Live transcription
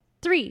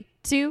3,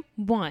 2,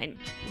 1.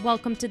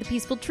 Welcome to The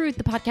Peaceful Truth,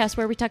 the podcast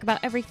where we talk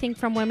about everything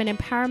from women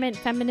empowerment,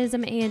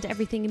 feminism, and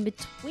everything in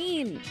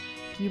between.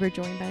 You are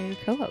joined by your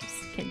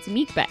co-hosts, Kenzie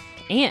Meekbeck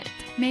and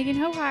Megan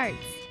Hoharts.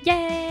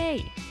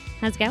 Yay!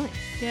 How's it going?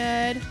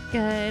 Good.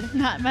 Good.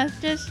 Not much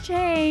just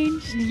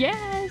changed.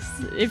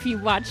 Yes. If you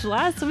watched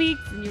last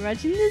week's and you're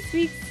watching this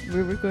week's,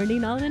 we're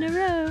recording all in a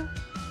row.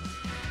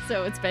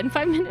 So it's been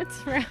 5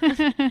 minutes for us.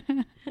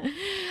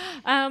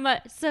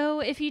 So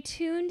if you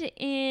tuned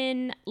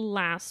in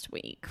last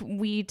week,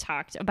 we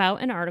talked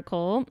about an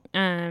article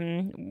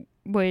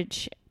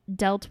which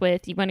dealt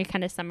with, you want to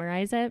kind of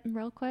summarize it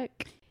real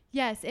quick?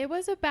 Yes, it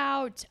was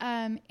about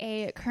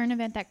a current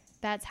event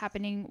that's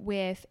happening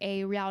with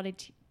a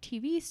reality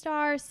TV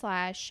star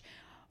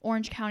 /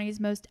 Orange County's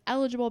most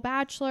eligible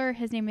bachelor.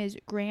 His name is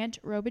Grant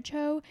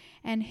Robichaux,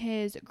 and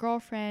his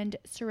girlfriend,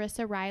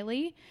 Sarissa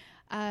Riley,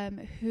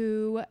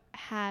 who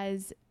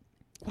has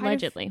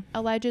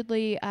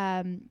allegedly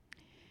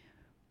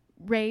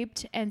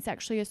raped and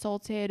sexually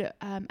assaulted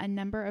a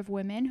number of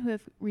women who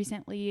have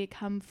recently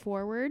come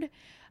forward.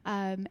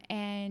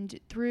 And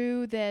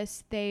through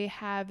this, they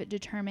have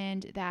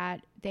determined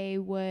that they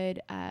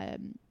would,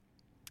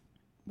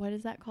 what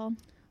is that called?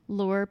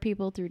 Lure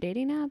people through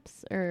dating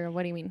apps? Or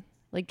what do you mean?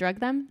 Like drug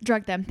them?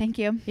 Drug them. Thank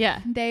you.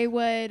 Yeah. They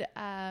would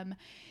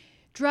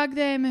drug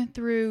them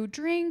through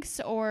drinks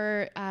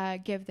or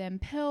give them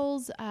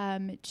pills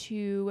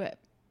to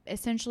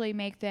essentially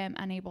make them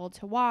unable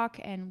to walk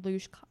and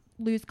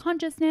lose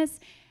consciousness.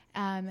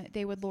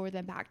 They would lure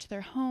them back to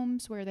their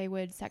homes where they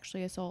would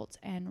sexually assault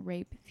and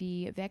rape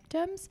the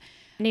victims.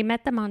 And they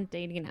met them on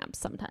dating apps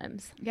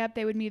sometimes. Yep,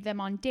 they would meet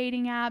them on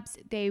dating apps.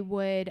 They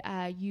would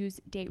use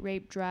date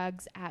rape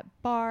drugs at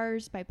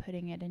bars by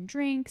putting it in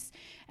drinks.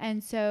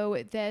 And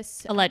so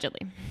this...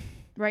 Allegedly.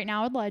 Right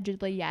now,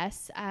 allegedly,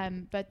 yes.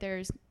 But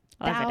there's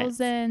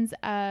thousands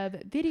of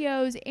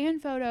videos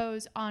and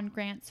photos on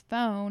Grant's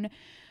phone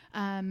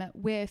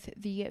with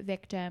the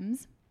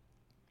victims.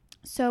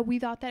 So we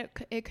thought that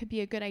it could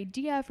be a good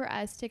idea for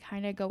us to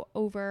kind of go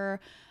over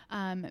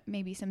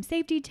maybe some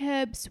safety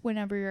tips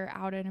whenever you're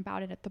out and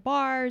about at the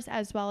bars,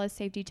 as well as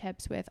safety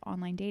tips with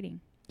online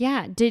dating.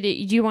 Yeah. Do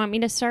you want me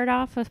to start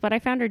off with what I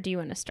found, or do you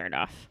want to start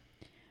off?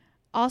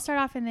 I'll start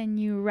off and then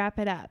you wrap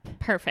it up.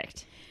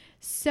 Perfect.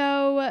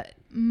 So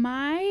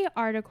my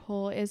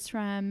article is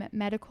from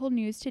Medical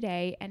News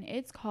Today, and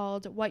it's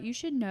called What You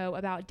Should Know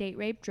About Date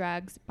Rape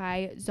Drugs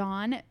by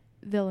Zon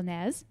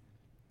Villenez.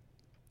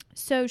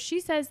 So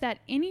she says that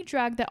any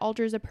drug that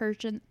alters a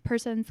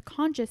person's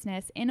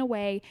consciousness in a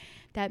way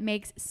that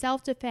makes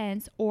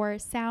self-defense or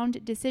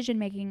sound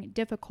decision-making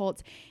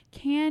difficult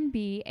can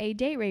be a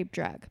date rape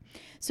drug.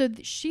 So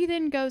she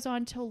then goes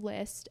on to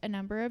list a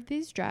number of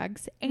these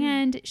drugs,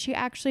 and she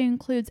actually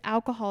includes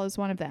alcohol as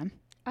one of them.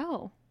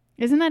 Oh.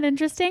 Isn't that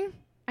interesting?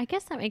 I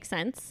guess that makes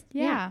sense.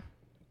 Yeah.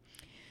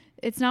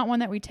 It's not one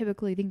that we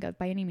typically think of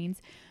by any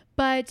means.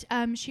 But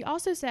she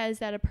also says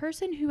that a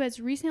person who has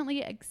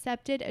recently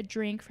accepted a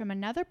drink from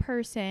another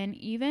person,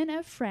 even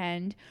a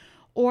friend,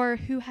 or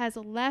who has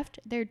left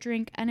their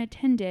drink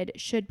unattended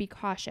should be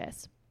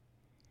cautious.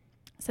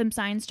 Some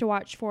signs to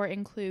watch for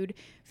include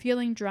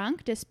feeling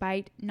drunk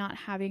despite not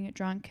having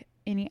drunk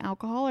any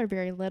alcohol or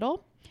very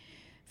little,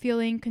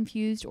 feeling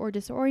confused or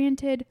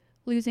disoriented,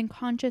 losing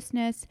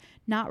consciousness,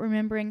 not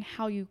remembering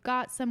how you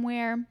got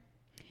somewhere,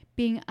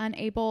 being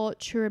unable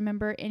to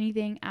remember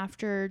anything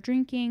after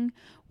drinking,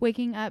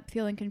 waking up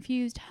feeling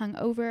confused,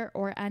 hungover,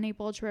 or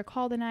unable to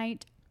recall the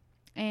night,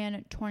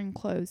 and torn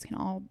clothes can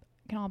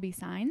all be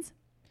signs.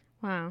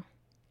 Wow.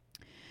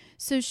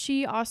 So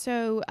she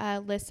also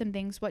lists some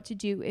things what to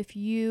do if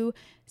you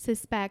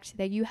suspect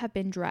that you have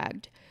been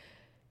drugged.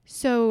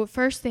 So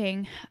first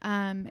thing,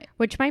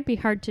 which might be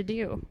hard to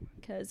do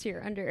because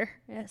you're under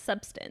a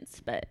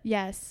substance, but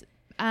yes.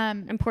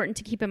 Important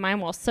to keep in mind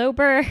while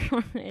sober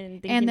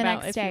and thinking the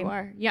about next if day. you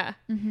are. Yeah.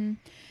 Mm-hmm.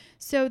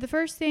 So the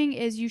first thing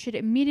is you should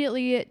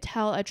immediately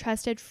tell a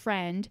trusted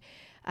friend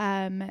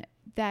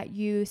that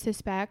you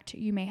suspect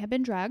you may have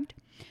been drugged.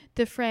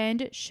 The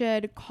friend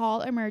should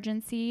call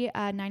emergency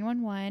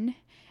 911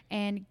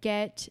 and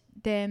get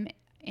them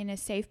in a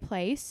safe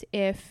place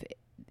if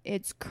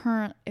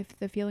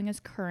the feeling is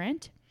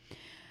current.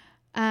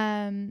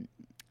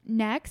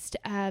 Next,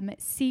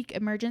 seek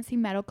emergency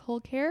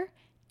medical care.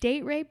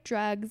 Date rape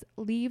drugs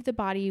leave the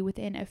body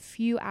within a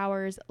few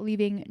hours,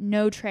 leaving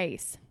no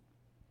trace.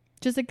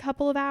 Just a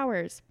couple of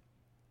hours.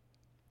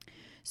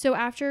 So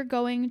after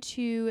going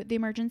to the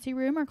emergency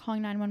room or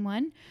calling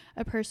 911,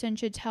 a person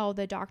should tell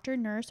the doctor,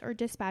 nurse, or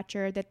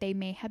dispatcher that they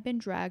may have been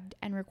drugged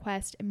and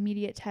request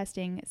immediate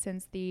testing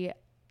since the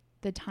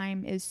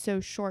time is so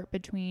short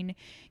between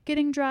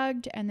getting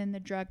drugged and then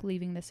the drug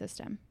leaving the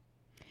system.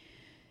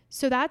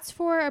 So that's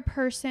for a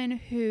person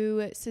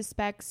who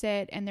suspects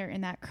it and they're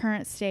in that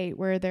current state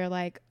where they're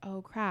like,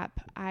 oh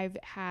crap, I've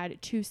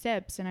had 2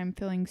 sips and I'm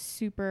feeling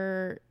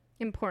super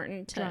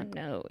important to drunk.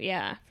 know.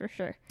 Yeah, for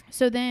sure.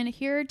 So then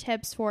here are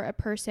tips for a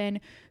person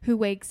who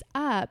wakes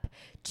up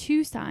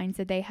to signs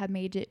that they have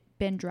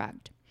been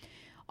drugged.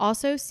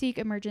 Also, seek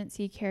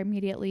emergency care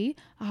immediately.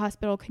 A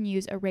hospital can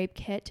use a rape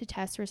kit to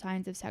test for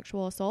signs of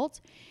sexual assault.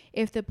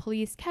 If the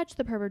police catch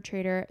the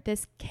perpetrator,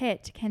 this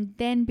kit can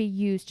then be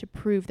used to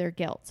prove their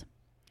guilt.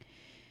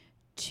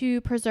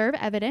 To preserve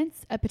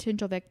evidence, a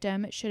potential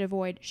victim should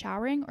avoid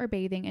showering or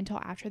bathing until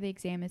after the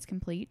exam is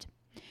complete.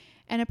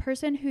 And a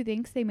person who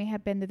thinks they may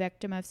have been the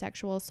victim of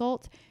sexual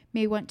assault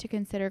may want to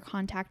consider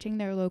contacting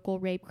their local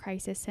rape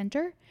crisis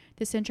center.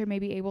 The center may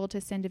be able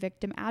to send a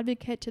victim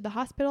advocate to the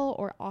hospital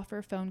or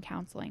offer phone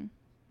counseling.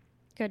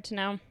 Good to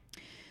know.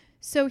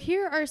 So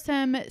here are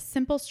some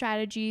simple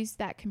strategies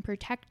that can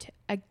protect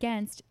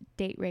against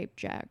date rape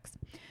drugs.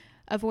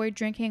 Avoid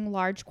drinking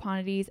large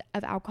quantities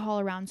of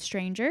alcohol around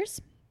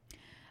strangers.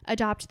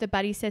 Adopt the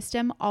buddy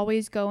system,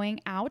 always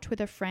going out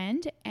with a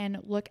friend and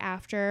look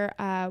after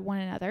one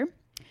another.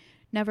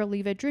 Never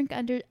leave a drink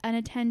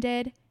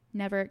unattended.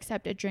 Never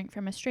accept a drink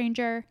from a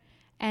stranger.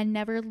 And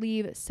never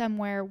leave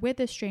somewhere with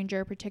a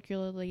stranger,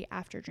 particularly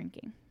after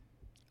drinking.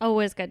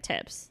 Always good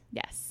tips.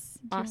 Yes.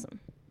 Awesome.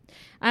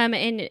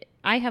 And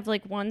I have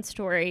like one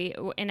story,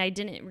 and I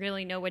didn't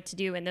really know what to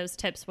do, and those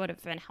tips would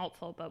have been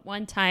helpful. But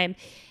one time,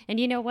 and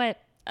you know what?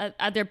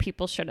 Other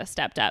people should have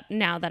stepped up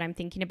now that I'm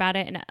thinking about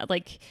it. And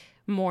like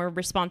more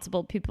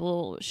responsible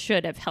people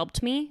should have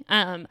helped me.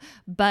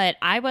 But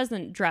I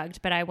wasn't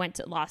drugged, but I went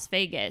to Las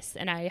Vegas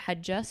and I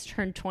had just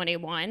turned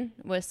 21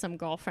 with some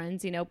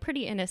girlfriends, you know,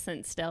 pretty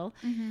innocent still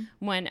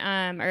when,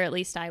 or at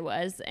least I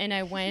was. And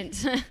I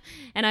went,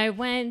 and I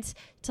went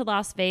to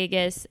Las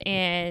Vegas,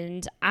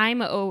 and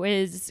I'm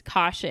always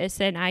cautious,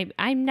 and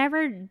I'm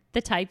never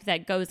the type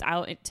that goes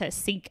out to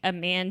seek a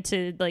man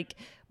to like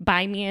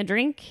buy me a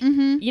drink.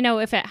 You know,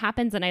 if it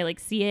happens and I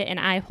like see it and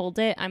I hold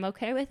it, I'm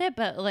okay with it.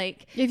 But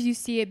like if you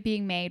see it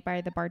being made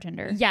by the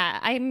bartender. Yeah,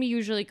 I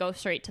usually go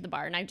straight to the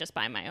bar and I just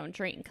buy my own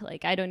drink.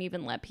 Like I don't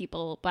even let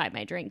people buy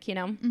my drink, you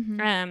know?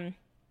 And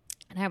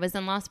I was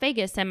in Las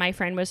Vegas, and my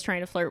friend was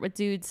trying to flirt with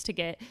dudes to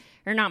get,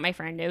 or not my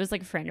friend, it was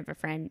like a friend of a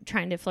friend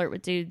trying to flirt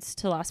with dudes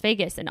to Las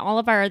Vegas. And all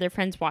of our other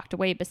friends walked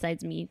away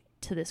besides me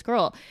to this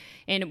girl.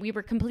 And we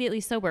were completely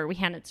sober. We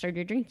hadn't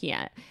started drinking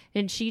yet.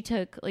 And she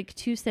took like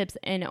 2 sips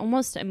and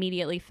almost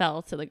immediately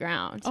fell to the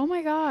ground. Oh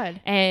my God.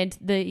 And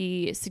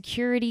the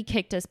security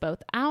kicked us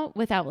both out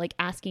without like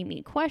asking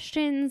me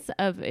questions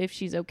of if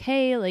she's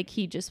okay. Like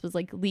he just was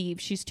like,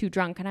 leave, she's too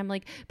drunk. And I'm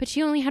like, but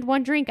she only had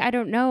 1 drink. I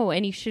don't know.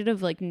 And he should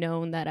have like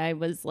known that I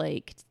was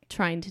like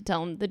trying to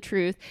tell him the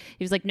truth.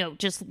 He was like, no,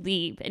 just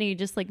leave. And he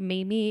just like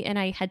made me, and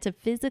I had to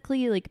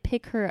physically like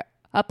pick her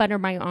up under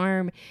my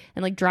arm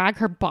and like drag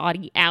her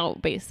body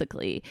out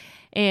basically.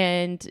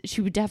 And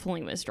she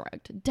definitely was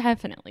drugged.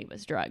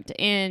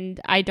 And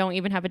I don't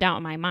even have a doubt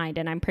in my mind,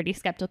 and I'm pretty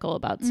skeptical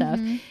about stuff.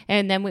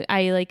 And then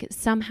I like,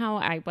 somehow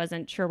I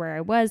wasn't sure where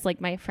I was.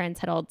 Like my friends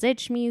had all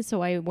ditched me.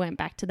 So I went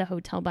back to the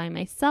hotel by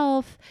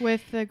myself.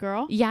 With the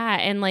girl? Yeah.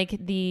 And like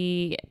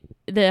the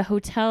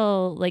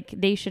hotel, like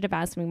they should have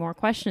asked me more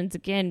questions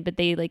again, but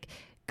they like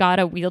got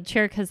a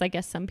wheelchair, because I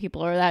guess some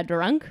people are that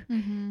drunk,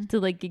 to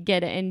like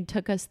get it, and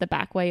took us the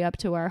back way up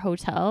to our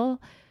hotel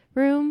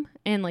room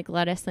and like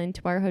let us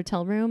into our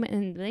hotel room.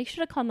 And they should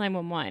have called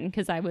 911,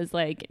 because I was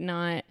like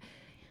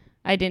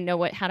I didn't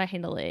know how to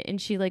handle it. And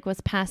she like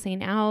was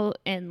passing out,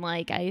 and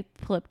like I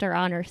flipped her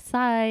on her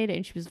side,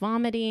 and she was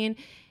vomiting,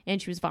 and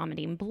she was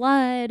vomiting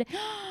blood.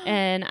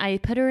 And I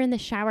put her in the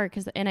shower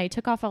and I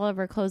took off all of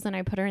her clothes, and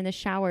I put her in the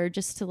shower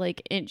just to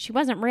like, and she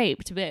wasn't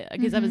raped, but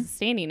because I was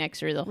standing next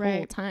to her the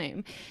whole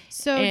time.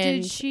 So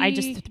and did she? I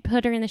just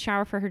put her in the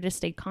shower for her to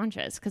stay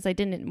conscious, because I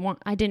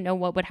didn't know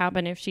what would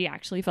happen if she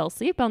actually fell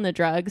asleep on the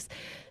drugs.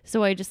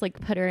 So I just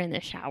like put her in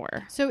the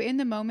shower. So in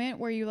the moment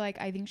were you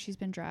like, I think she's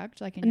been drugged?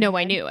 Like no,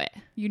 I knew it.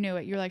 You knew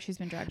it. You're like, she's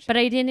been drugged. But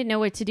I didn't know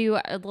what to do.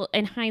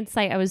 In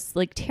hindsight, I was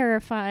like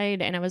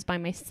terrified, and I was by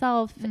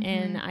myself,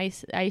 and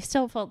I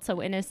still felt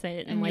so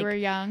innocent. And like, you were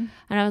young.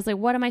 And I was like,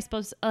 what am I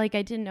supposed to, like,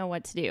 I didn't know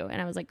what to do.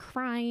 And I was like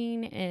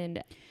crying.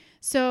 And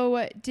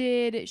so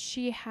did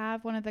she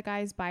have one of the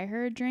guys buy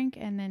her a drink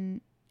and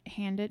then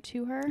hand it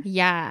to her?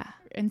 Yeah.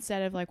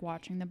 Instead of like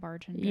watching the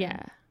bartender?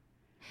 Yeah.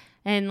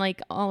 And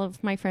like all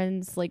of my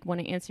friends like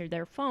want to answer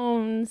their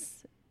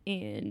phones,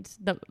 and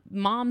the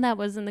mom that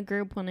was in the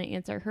group want to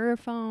answer her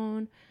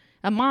phone.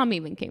 A mom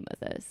even came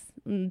with us.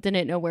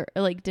 Didn't know where,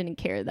 like didn't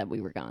care that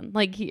we were gone.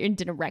 Like he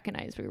didn't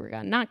recognize we were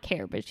gone. Not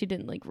care, but she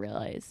didn't like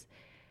realize.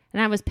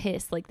 And I was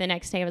pissed. Like the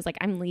next day I was like,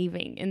 I'm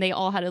leaving. And they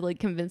all had to like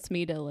convince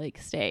me to like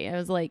stay. I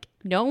was like,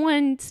 no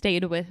one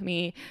stayed with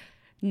me.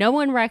 No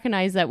one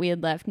recognized that we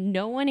had left.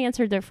 No one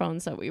answered their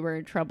phones that we were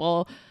in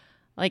trouble.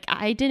 Like,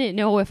 I didn't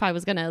know if I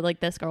was going to,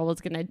 like, this girl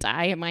was going to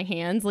die in my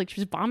hands. Like,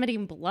 she was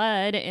vomiting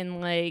blood and,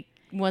 like,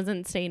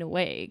 wasn't staying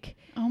awake.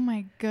 Oh,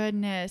 my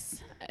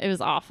goodness. It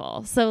was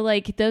awful. So,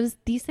 like,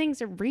 these things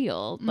are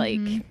real.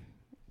 Like,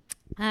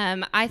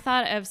 I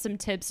thought of some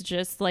tips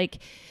just, like,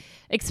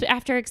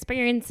 after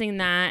experiencing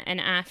that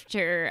and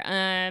after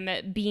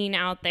being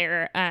out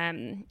there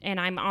and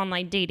I'm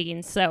online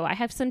dating. So, I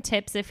have some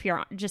tips if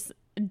you're just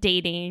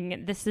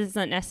dating. This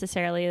isn't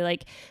necessarily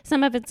like,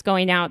 some of it's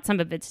going out,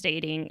 some of it's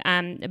dating,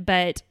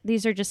 but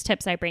these are just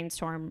tips I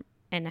brainstorm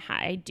and how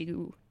I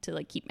do to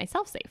like keep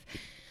myself safe.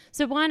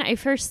 So one, I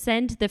first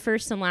send the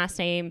first and last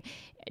name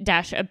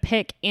dash a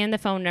pic and the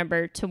phone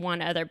number to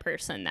one other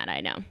person that I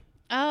know.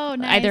 Oh,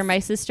 nice. Either my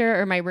sister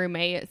or my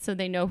roommate, so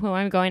they know who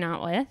I'm going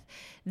out with.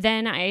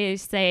 Then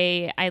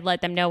I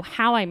let them know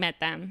how I met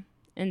them,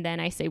 and then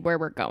I say where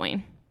we're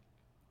going.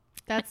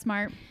 That's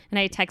smart. And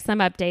I text them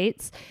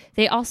updates.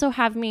 They also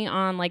have me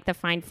on like the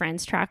Find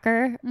Friends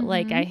tracker. Mm-hmm.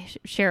 Like I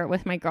share it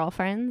with my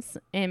girlfriends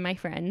and my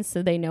friends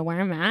so they know where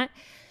I'm at.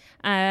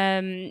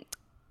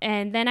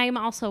 And then I'm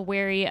also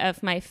wary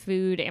of my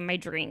food and my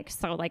drink.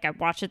 So like I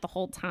watch it the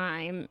whole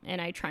time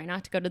and I try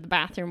not to go to the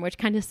bathroom, which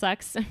kind of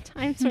sucks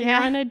sometimes when you're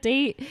on a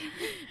date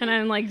and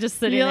I'm like just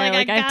sitting there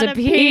like I have to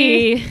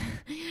pee.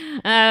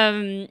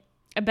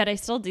 But I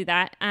still do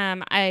that.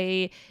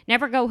 I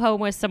never go home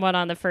with someone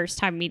on the first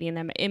time meeting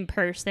them in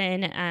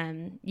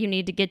person. You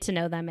need to get to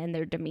know them and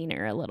their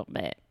demeanor a little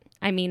bit.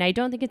 I mean, I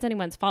don't think it's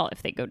anyone's fault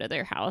if they go to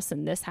their house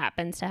and this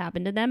happens to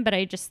happen to them. But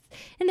I just,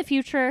 in the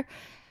future,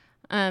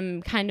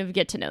 kind of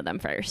get to know them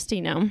first,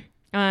 you know.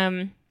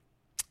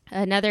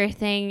 Another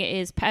thing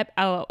is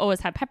always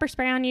have pepper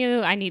spray on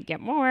you. I need to get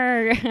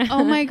more.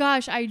 Oh my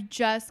gosh. I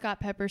just got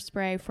pepper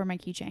spray for my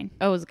keychain.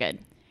 Oh, it was good.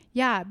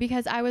 Yeah,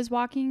 because I was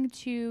walking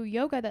to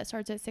yoga that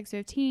starts at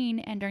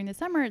 6:15, and during the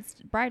summer it's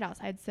bright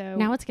outside. So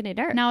now it's getting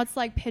dark. Now it's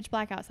like pitch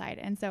black outside,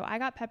 and so I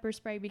got pepper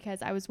spray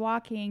because I was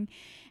walking,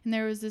 and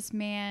there was this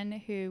man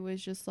who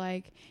was just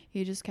like,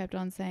 he just kept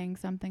on saying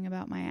something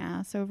about my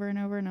ass over and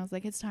over, and I was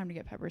like, it's time to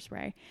get pepper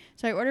spray.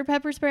 So I ordered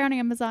pepper spray on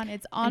Amazon.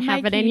 It's on my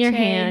keychain. Have it in your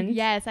hand.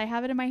 Yes, I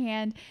have it in my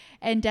hand,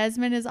 and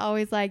Desmond is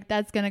always like,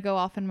 that's gonna go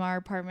off in our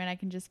apartment. I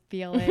can just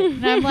feel it,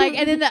 and I'm like,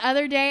 and then the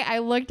other day I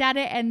looked at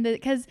it, and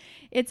because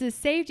it's a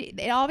safety.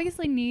 It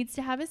obviously needs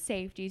to have a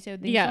safety so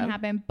things don't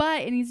happen,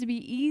 but it needs to be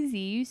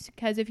easy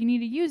because if you need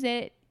to use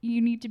it, you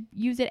need to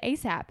use it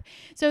ASAP.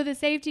 So the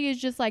safety is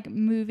just like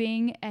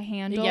moving a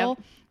handle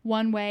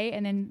one way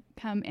and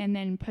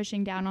then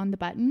pushing down on the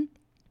button.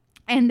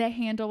 And the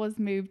handle was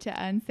moved to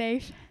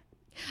unsafe.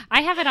 I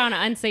have it on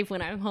unsafe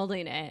when I'm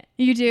holding it.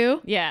 You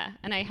do? Yeah.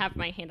 And I have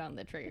my hand on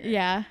the trigger.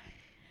 Yeah.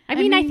 I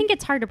mean, I think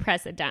it's hard to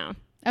press it down.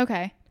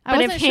 Okay. But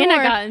if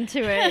Hannah got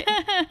into it,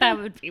 that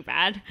would be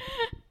bad.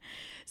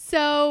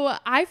 So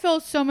I feel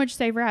so much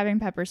safer having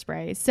pepper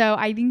spray. So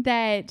I think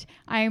that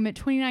I'm at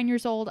 29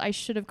 years old. I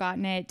should have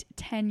gotten it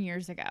 10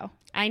 years ago.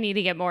 I need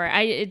to get more.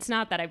 It's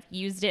not that I've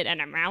used it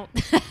and I'm out.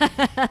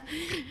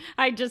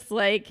 I just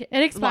like it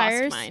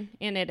expires. Lost mine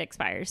and it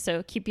expires.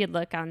 So keep your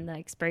look on the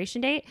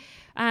expiration date.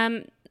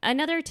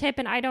 Another tip,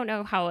 and I don't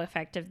know how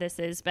effective this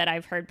is, but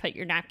I've heard put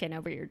your napkin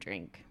over your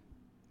drink.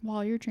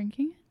 While you're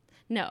drinking?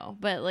 No,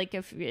 but like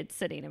if it's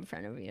sitting in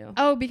front of you.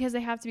 Oh, because they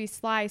have to be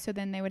sly, so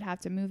then they would have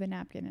to move a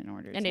napkin in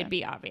order and it'd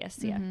be obvious,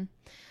 yeah.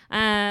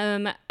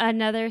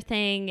 Another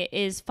thing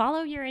is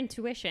follow your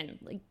intuition.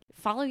 Like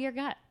follow your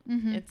gut.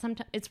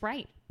 It's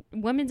right.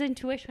 Women's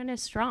intuition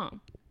is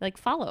strong. Like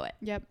follow it.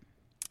 Yep.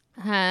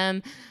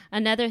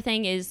 Another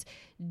thing is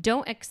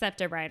don't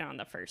accept a ride on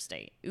the first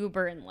date.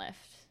 Uber and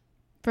Lyft.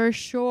 For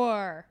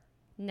sure.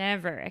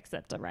 Never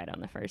accept a ride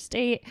on the first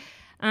date.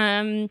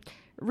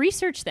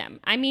 Research them.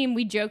 I mean,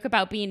 we joke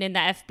about being in the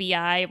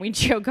FBI and we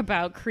joke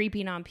about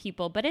creeping on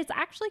people, but it's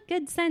actually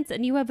good sense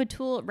and you have a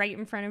tool right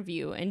in front of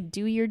you and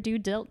do your due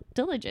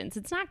diligence.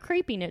 It's not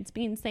creeping, it's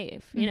being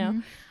safe. You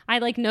know, I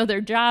like know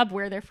their job,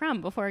 where they're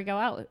from before I go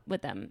out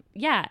with them.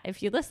 Yeah.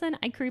 If you listen,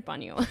 I creep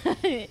on you.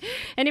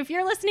 And if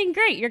you're listening,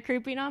 great. You're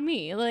creeping on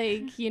me.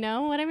 Like, you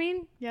know what I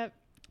mean? Yep.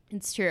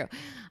 It's true.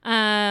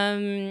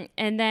 And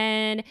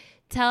then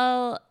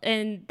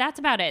and that's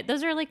about it.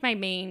 Those are like my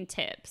main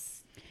tips.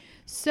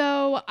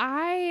 So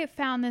I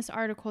found this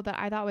article that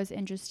I thought was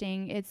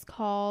interesting. It's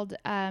called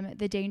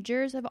The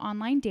Dangers of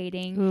Online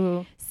Dating,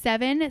 Ooh.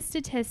 7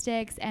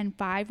 Statistics and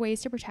 5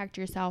 Ways to Protect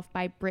Yourself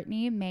by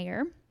Brittany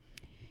Mayer.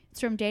 It's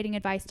from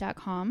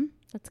datingadvice.com.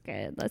 That's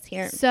good. Let's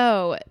hear it.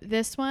 So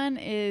this one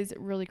is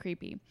really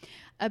creepy.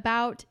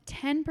 About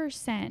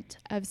 10%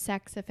 of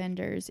sex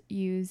offenders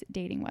use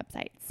dating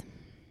websites.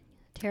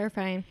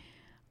 Terrifying.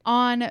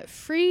 On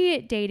free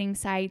dating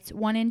sites,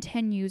 1 in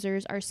 10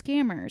 users are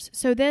scammers.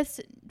 So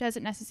this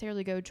doesn't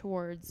necessarily go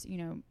towards,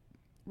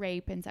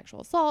 rape and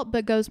sexual assault,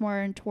 but goes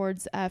more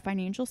towards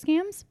financial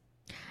scams.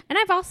 And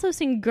I've also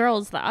seen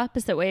girls the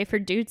opposite way. For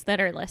dudes that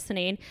are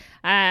listening,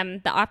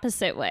 the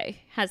opposite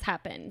way has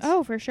happened.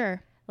 Oh, for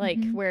sure.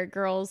 Like where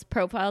girls'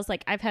 profiles,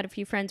 like I've had a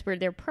few friends where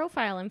their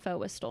profile info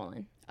was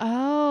stolen.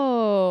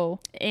 Oh.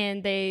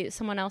 And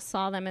someone else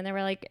saw them and they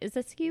were like, is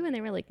this you? And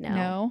they were like, no.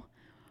 No.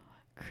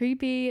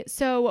 Creepy.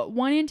 So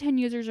 1 in 10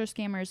 users are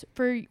scammers.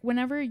 For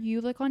whenever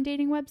you look on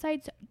dating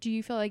websites, do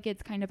you feel like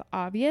it's kind of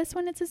obvious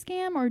when it's a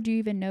scam, or do you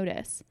even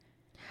notice?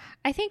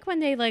 I think when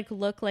they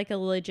look like a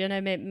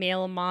legitimate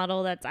male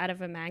model that's out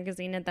of a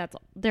magazine and that's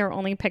their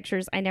only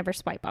pictures, I never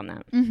swipe on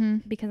that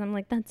because I'm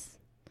like, that's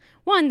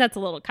a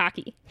little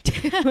cocky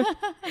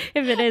if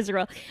it is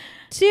real.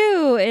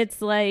 2,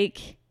 it's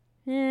like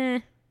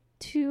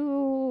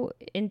too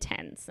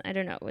intense. I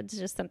don't know. It's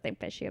just something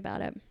fishy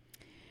about it.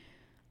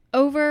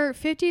 Over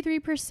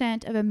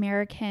 53% of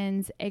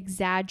Americans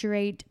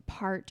exaggerate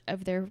part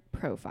of their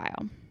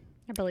profile.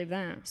 I believe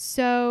that.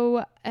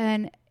 So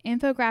an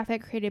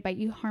infographic created by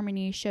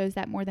eHarmony shows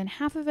that more than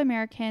half of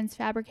Americans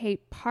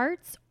fabricate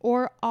parts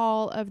or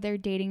all of their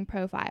dating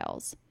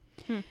profiles.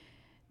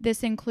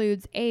 This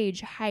includes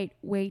age, height,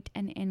 weight,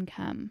 and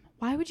income.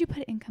 Why would you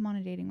put income on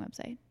a dating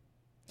website?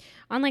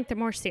 On like the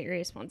more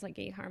serious ones like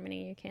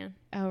eHarmony, you can.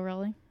 Oh,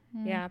 really?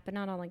 Yeah, but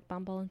not on like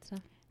Bumble and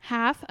stuff.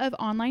 Half of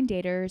online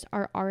daters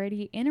are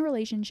already in a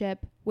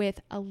relationship,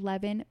 with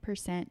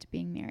 11%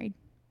 being married.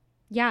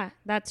 Yeah,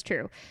 that's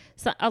true.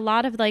 So a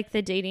lot of like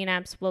the dating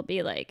apps will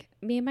be like,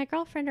 me and my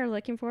girlfriend are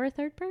looking for a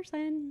third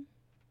person.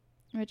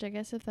 Which I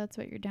guess if that's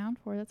what you're down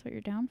for, that's what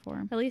you're down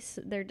for. At least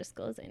they're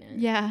disclosing it.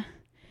 Yeah.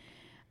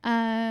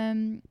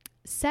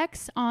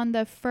 Sex on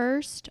the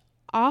first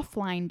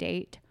offline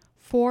date.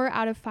 4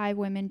 out of 5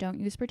 women don't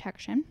use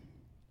protection.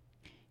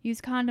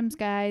 Use condoms,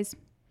 guys.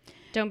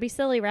 Don't be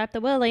silly. Wrap the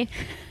willy.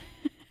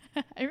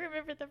 I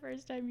remember the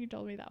first time you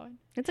told me that one.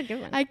 It's a good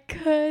one. I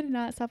could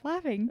not stop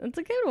laughing. It's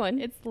a good one.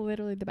 It's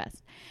literally the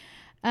best.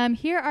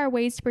 Here are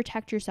ways to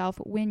protect yourself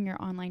when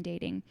you're online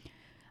dating.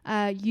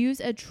 Use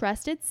a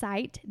trusted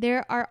site.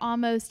 There are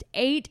almost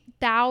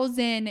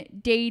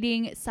 8,000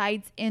 dating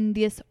sites in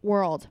this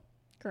world.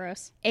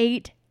 Gross.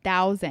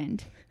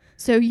 8,000.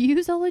 So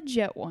use a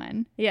legit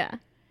one. Yeah.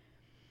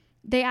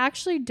 They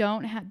actually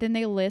don't have, then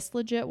they list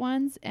legit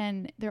ones,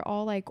 and they're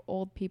all like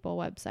old people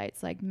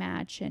websites like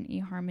Match and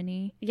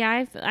eHarmony.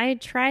 Yeah, I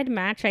tried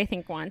Match, I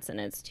think, once, and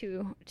it's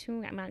too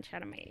much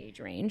out of my age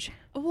range.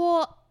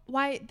 Well,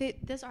 why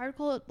this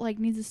article like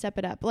needs to step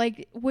it up.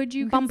 Like, would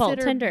you Bumble,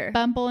 consider Tinder.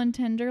 Bumble and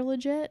Tinder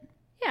legit?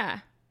 Yeah.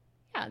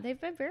 Yeah,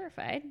 they've been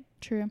verified.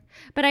 True.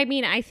 But I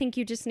mean, I think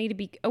you just need to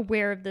be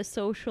aware of the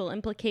social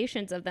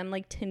implications of them.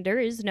 Like Tinder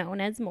is known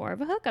as more of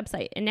a hookup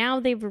site, and now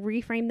they've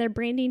reframed their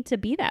branding to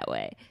be that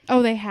way.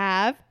 Oh, they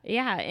have?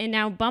 Yeah, and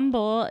now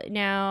Bumble,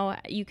 now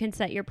you can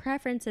set your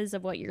preferences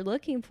of what you're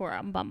looking for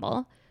on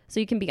Bumble, so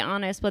you can be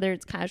honest whether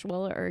it's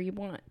casual or you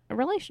want a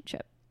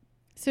relationship.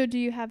 So do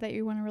you have that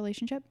you want a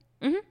relationship?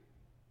 Mm-hmm.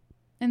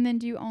 And then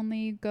do you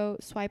only go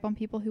swipe on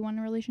people who want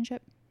a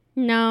relationship?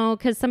 No,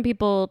 because some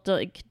people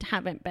like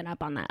haven't been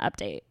up on that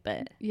update,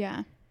 but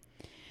yeah.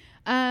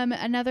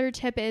 Another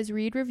tip is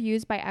read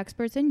reviews by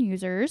experts and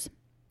users.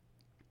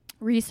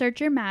 Research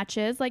your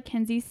matches, like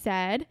Kenzie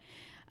said.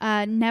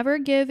 Never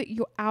give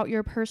out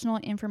your personal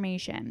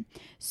information.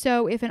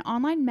 So if an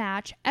online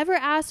match ever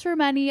asks for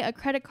money, a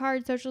credit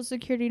card, social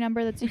security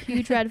number, that's a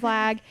huge red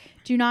flag.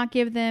 Do not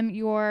give them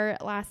your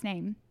last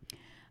name.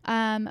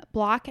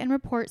 Block and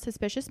report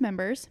suspicious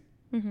members.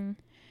 Mm-hmm.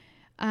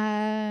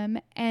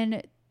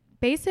 And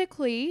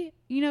basically,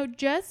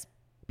 just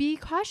be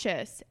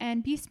cautious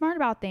and be smart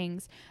about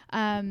things.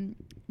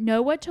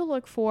 Know what to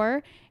look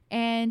for.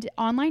 And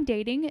online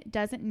dating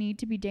doesn't need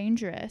to be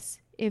dangerous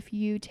if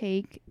you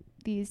take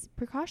these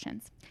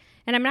precautions.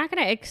 And I'm not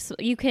going to,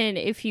 you can,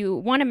 if you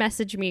want to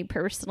message me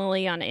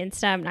personally on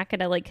Insta, I'm not going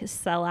to like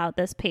sell out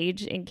this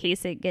page in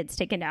case it gets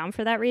taken down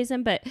for that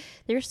reason. But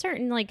there's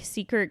certain like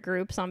secret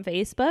groups on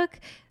Facebook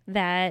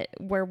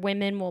where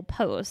women will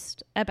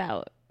post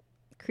about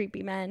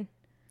creepy men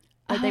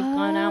that they've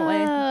gone out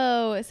with.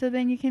 Oh, so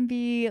then you can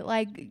be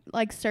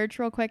like search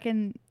real quick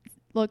and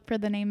look for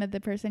the name of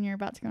the person you're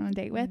about to go on a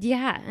date with.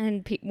 Yeah,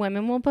 and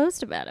women will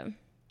post about them.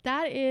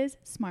 That is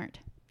smart.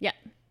 Yeah.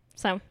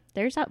 So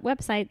there's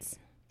websites.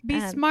 Be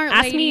smart,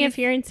 ask ladies. me if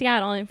you're in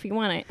Seattle if you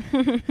want it,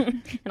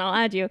 and I'll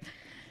add you.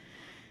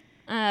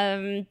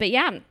 But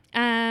yeah.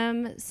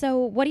 So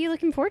what are you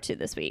looking forward to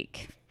this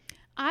week?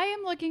 I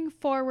am looking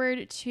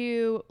forward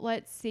to,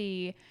 let's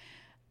see,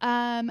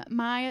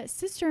 my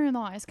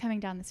sister-in-law is coming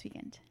down this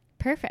weekend.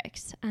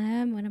 Perfect. What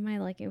am I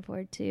looking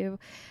forward to?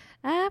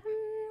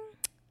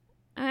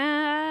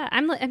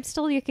 I'm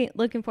still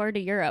looking forward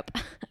to Europe.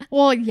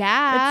 Well,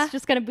 yeah. It's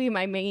just gonna be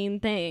my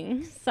main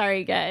thing.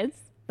 Sorry, guys.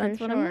 That's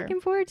what I'm sure.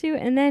 looking forward to.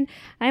 And then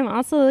I'm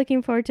also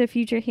looking forward to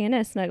future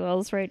Hannah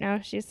snuggles. Right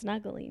now, she's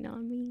snuggling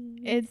on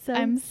me.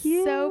 I'm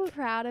cute. so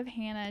proud of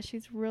Hannah.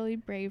 She's really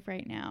brave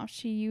right now.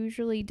 She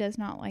usually does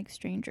not like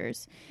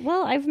strangers.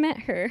 Well, I've met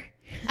her.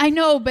 I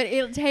know, but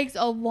it takes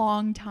a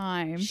long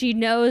time. She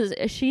knows.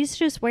 She's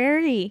just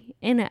wary,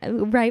 and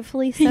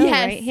rightfully so,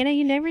 Yes. right? Hannah,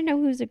 you never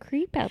know who's a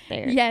creep out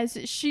there. Yes,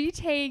 she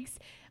takes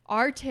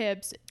our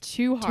tips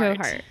to heart.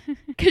 To heart.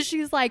 Because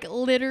she's like,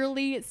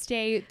 literally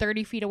stay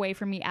 30 feet away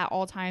from me at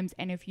all times.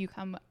 And if you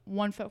come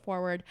 1 foot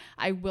forward,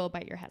 I will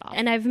bite your head off.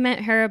 And I've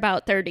met her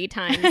about 30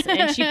 times,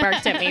 and she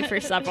barked at me for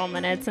several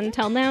minutes.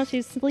 Until now,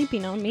 she's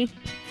sleeping on me.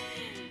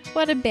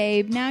 What a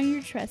babe. Now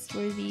you're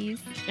trustworthy.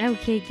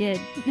 Okay, good.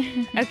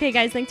 Okay,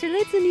 guys, thanks for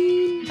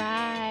listening.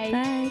 Bye.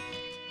 Bye.